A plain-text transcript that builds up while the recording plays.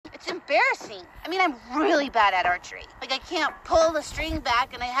embarrassing. I mean, I'm really bad at archery. Like, I can't pull the string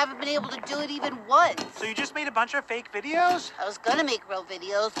back, and I haven't been able to do it even once. So you just made a bunch of fake videos? I was gonna make real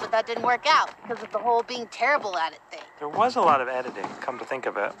videos, but that didn't work out because of the whole being terrible at it thing. There was a lot of editing, come to think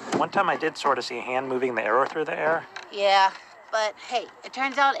of it. One time I did sort of see a hand moving the arrow through the air. Yeah, but hey, it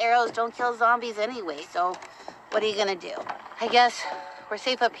turns out arrows don't kill zombies anyway, so what are you gonna do? I guess we're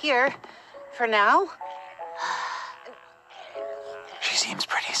safe up here for now. She seems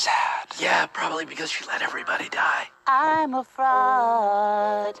pretty sad. Yeah, probably because she let everybody die. I'm a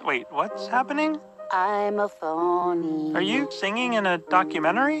fraud. Wait, what's happening? I'm a phony. Are you singing in a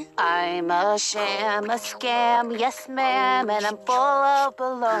documentary? I'm a sham, a scam, yes ma'am, and I'm full of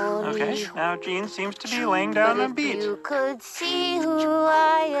baloney. Okay, now Jean seems to be laying down a But beat. if you could see who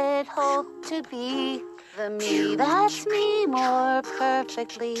I had hoped to be, the me that's me more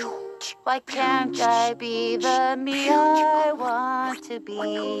perfectly, why can't I be the me I want to be?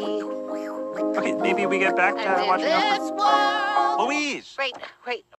 Okay, maybe we get back to And in watching this world... Louise! Wait.